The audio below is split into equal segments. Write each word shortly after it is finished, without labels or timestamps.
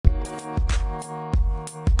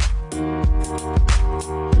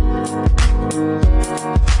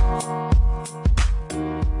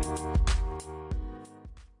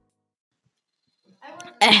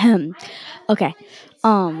Ahem. Okay.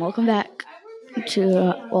 Welcome back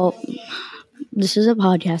to this is a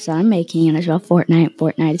podcast that I'm making, and it's about Fortnite.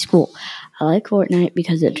 Fortnite is cool. I like Fortnite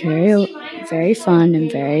because it's very fun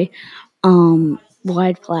and very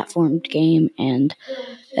wide platformed game, and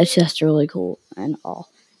it's just really cool and all.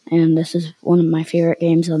 And this is one of my favorite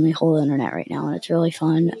games on the whole internet right now, and it's really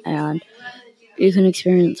fun. And you can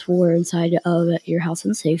experience war inside of your house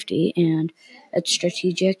in safety, and it's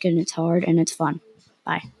strategic and it's hard and it's fun.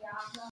 Bye.